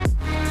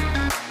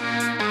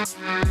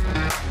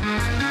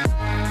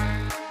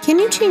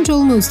change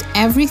almost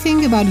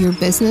everything about your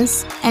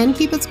business and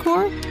keep its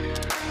core?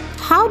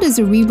 How does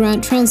a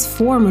rebrand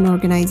transform an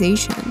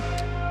organization?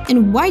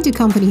 And why do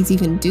companies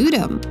even do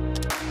them?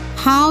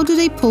 How do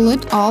they pull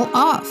it all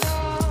off?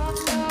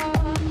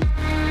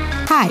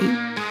 Hi,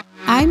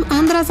 I'm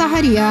Andra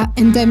Zaharia,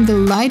 and I'm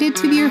delighted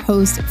to be your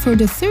host for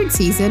the third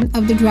season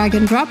of the Drag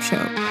and Drop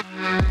Show.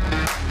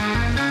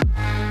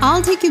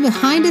 I'll take you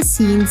behind the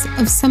scenes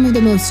of some of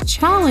the most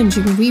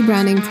challenging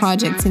rebranding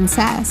projects in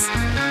SaaS.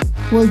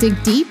 We'll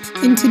dig deep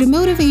into the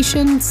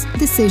motivations,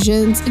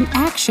 decisions, and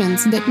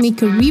actions that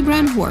make a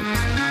rebrand work.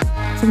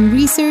 From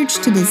research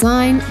to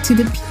design to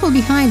the people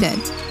behind it,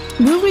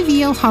 we'll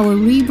reveal how a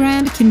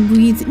rebrand can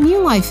breathe new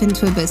life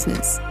into a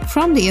business,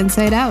 from the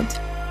inside out.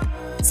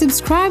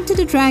 Subscribe to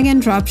the Drag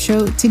and Drop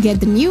Show to get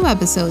the new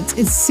episodes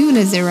as soon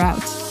as they're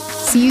out.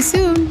 See you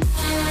soon!